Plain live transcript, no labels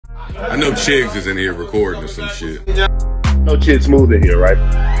I know Chigs is in here recording or some shit. No Chid Smooth in here, right?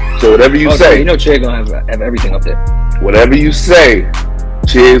 So whatever you say, you know, Chig gonna have everything up there. whatever you say,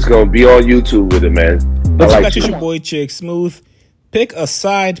 Chid's gonna be on YouTube with it, man. But I you like got your boy Chig Smooth. Pick a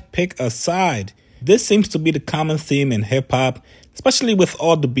side, pick a side. This seems to be the common theme in hip-hop, especially with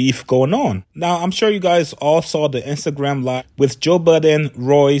all the beef going on. Now, I'm sure you guys all saw the Instagram live with Joe Budden,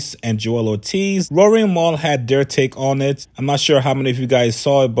 Royce, and Joel Ortiz. Rory and Mal had their take on it. I'm not sure how many of you guys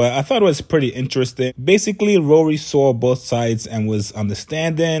saw it, but I thought it was pretty interesting. Basically, Rory saw both sides and was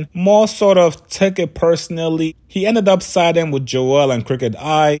understanding. Mal sort of took it personally. He ended up siding with Joel and Crooked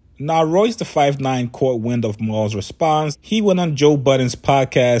Eye. Now, Royce the 5'9" caught wind of Mal's response. He went on Joe Budden's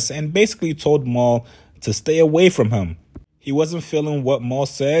podcast and basically told Mal to stay away from him. He wasn't feeling what Mal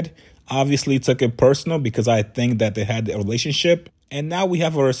said, obviously took it personal because I think that they had a relationship. And now we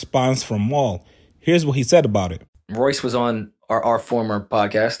have a response from Mal. Here's what he said about it. Royce was on our former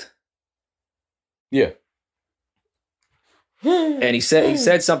podcast. Yeah. And he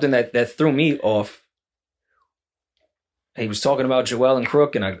said something that threw me off. He was talking about Joel and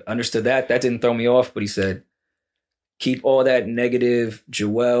Crook, and I understood that. That didn't throw me off, but he said, keep all that negative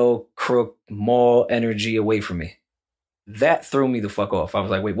Joel, Crook, Mal energy away from me. That threw me the fuck off. I was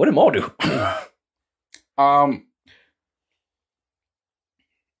like, wait, what did Mal do?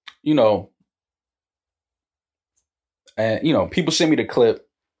 You know, and you know, people sent me the clip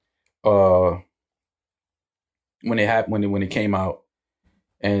when it happened, when it came out,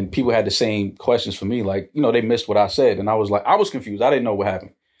 and people had the same questions for me. Like, you know, they missed what I said, and I was like, I was confused. I didn't know what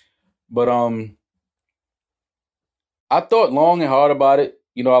happened, but I thought long and hard about it.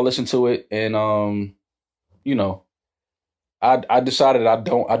 You know, I listened to it, and you know, I decided I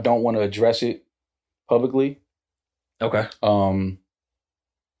don't want to address it publicly. Okay.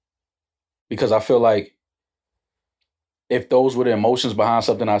 Because I feel like if those were the emotions behind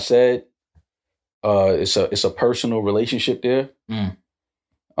something I said, it's a personal relationship there.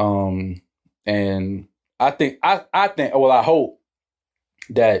 And I think well, I hope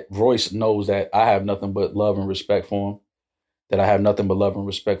that Royce knows that I have nothing but love and respect for him. That I have nothing but love and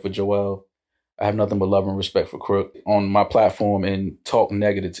respect for Joel. I have nothing but love and respect for Crook on my platform, and talk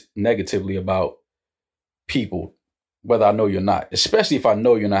negatively about people, whether I know you're not, especially if I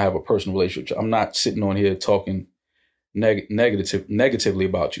know you're not have a personal relationship. I'm not sitting on here talking negatively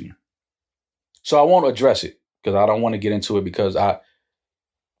about you. So I won't address it because I don't want to get into it, because I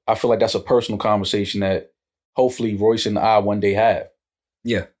feel like that's a personal conversation that hopefully Royce and I one day have.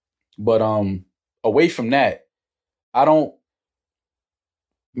 Yeah. But away from that,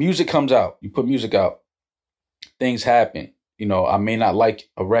 music comes out. You put music out. Things happen. You know, I may not like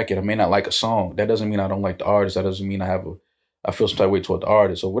a record. I may not like a song. That doesn't mean I don't like the artist. That doesn't mean I feel some type of way toward the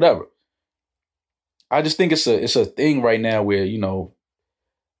artist or whatever. I just think it's a thing right now where, you know,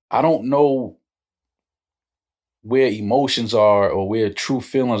 I don't know where emotions are or where true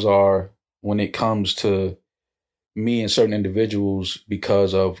feelings are when it comes to me and certain individuals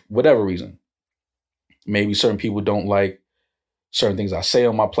because of whatever reason. Maybe certain people don't like certain things I say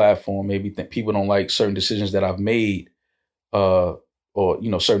on my platform. Maybe people don't like certain decisions that I've made, or, you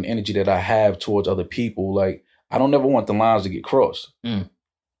know, certain energy that I have towards other people. Like, I don't ever want the lines to get crossed.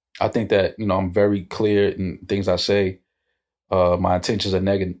 I think that, you know, I'm very clear in things I say. My intentions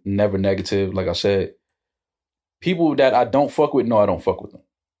are never negative. Like I said, people that I don't fuck with, no, I don't fuck with them.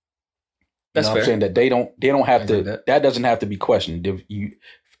 That's fair. I'm saying that they don't have to, that doesn't have to be questioned.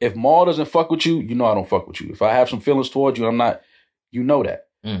 If Mal doesn't fuck with you, you know I don't fuck with you. If I have some feelings towards you, I'm not, you know that.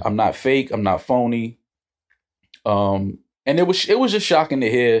 I'm not fake. I'm not phony. And it was just shocking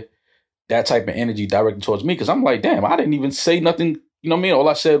to hear that type of energy directed towards me, because I'm like, damn, I didn't even say nothing. You know what I mean? All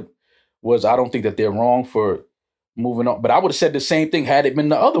I said was I don't think that they're wrong for moving on. But I would have said the same thing had it been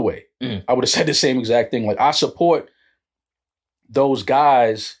the other way. I would have said the same exact thing. Like, I support those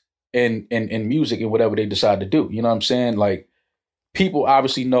guys in music and whatever they decide to do. You know what I'm saying? Like, people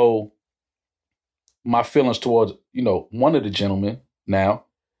obviously know my feelings towards, you know, one of the gentlemen now,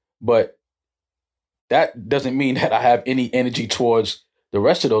 but that doesn't mean that I have any energy towards the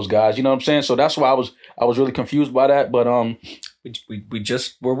rest of those guys. You know what I'm saying? So that's why I was really confused by that. But we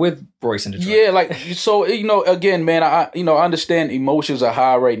just were with Royce in Detroit. Yeah, like, so, you know, again, man, I understand emotions are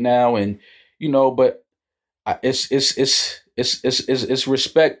high right now, and, you know, but it's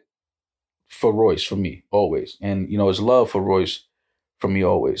respect for Royce for me always, and, you know, it's love for Royce for me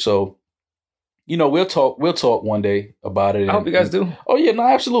always. So, you know, we'll talk one day about it. I hope you guys do. Oh yeah, no,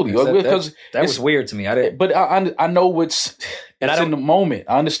 absolutely. Because that was weird to me. I didn't, but I know what's in the moment.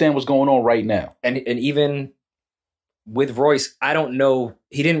 I understand what's going on right now. And even with Royce, I don't know.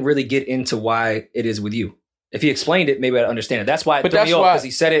 He didn't really get into why it is with you. If he explained it, maybe I'd understand it. That's why it threw me off, because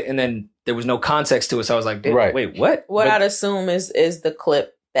he said it and then there was no context to it. So I was like, wait, what? What I'd assume is the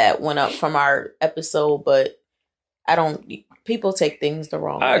clip that went up from our episode, but people take things the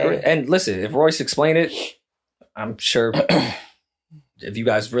wrong way. I agree. And listen, if Royce explained it, I'm sure if you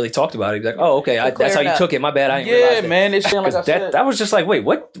guys really talked about it, you'd be like, oh, okay, that's how you took it. My bad. I didn't realize that. Man, it's like I said. That was just like, wait,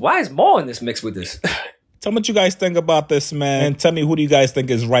 what? Why is Maul in this mix with this? Tell me what you guys think about this, man. And tell me who do you guys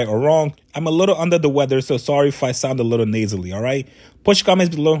think is right or wrong. I'm a little under the weather, so sorry if I sound a little nasally, all right? Push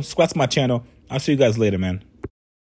comments below, subscribe to my channel. I'll see you guys later, man.